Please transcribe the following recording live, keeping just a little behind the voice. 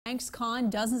bank's con,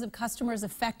 dozens of customers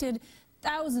affected,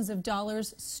 thousands of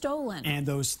dollars stolen. And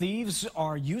those thieves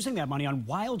are using that money on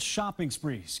wild shopping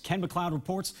sprees. Ken MacLeod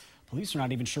reports police are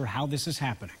not even sure how this is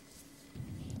happening.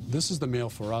 This is the mail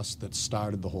for us that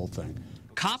started the whole thing.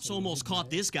 Cops almost caught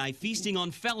this guy feasting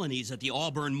on felonies at the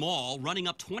Auburn Mall, running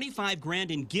up 25 grand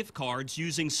in gift cards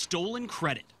using stolen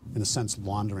credit. In a sense,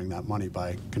 laundering that money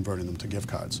by converting them to gift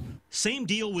cards. Same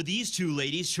deal with these two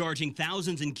ladies charging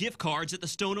thousands in gift cards at the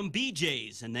Stoneham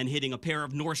BJ's and then hitting a pair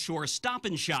of North Shore Stop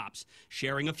and Shops,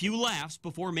 sharing a few laughs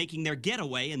before making their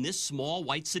getaway in this small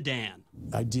white sedan.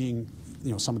 IDing,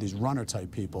 some of these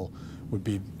runner-type people would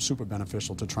be super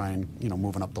beneficial to try and,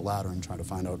 moving up the ladder and try to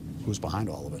find out who's behind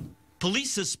all of it.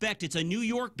 Police suspect it's a New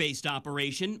York-based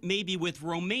operation, maybe with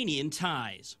Romanian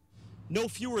ties. No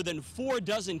fewer than 4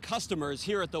 dozen customers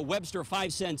here at the Webster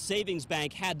 5-cent Savings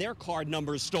Bank had their card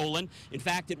numbers stolen. In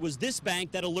fact, it was this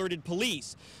bank that alerted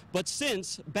police. But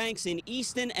since, banks in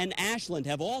Easton and Ashland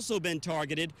have also been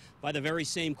targeted by the very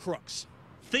same crooks.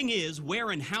 Thing is,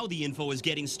 where and how the info is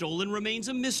getting stolen remains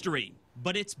a mystery.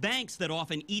 But it's banks that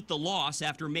often eat the loss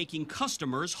after making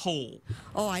customers whole.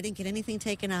 Oh, I didn't get anything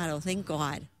taken out of, thank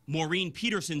God. Maureen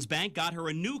Peterson's bank got her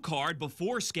a new card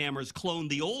before scammers cloned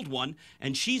the old one,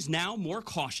 and she's now more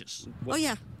cautious. Oh,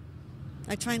 yeah.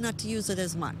 I try not to use it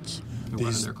as much. They're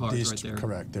running their cards right there.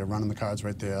 Correct. They're running the cards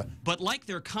right there. But like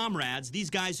their comrades, these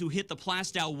guys who hit the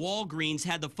Plastow Walgreens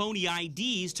had the phony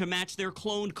IDs to match their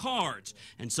cloned cards.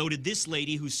 And so did this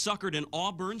lady who suckered an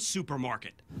Auburn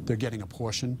supermarket. They're getting a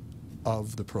portion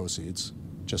of the proceeds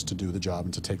just to do the job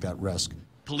and to take that risk.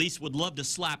 Police would love to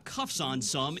slap cuffs on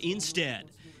some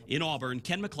instead. In Auburn,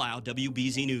 Ken MacLeod,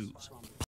 WBZ News.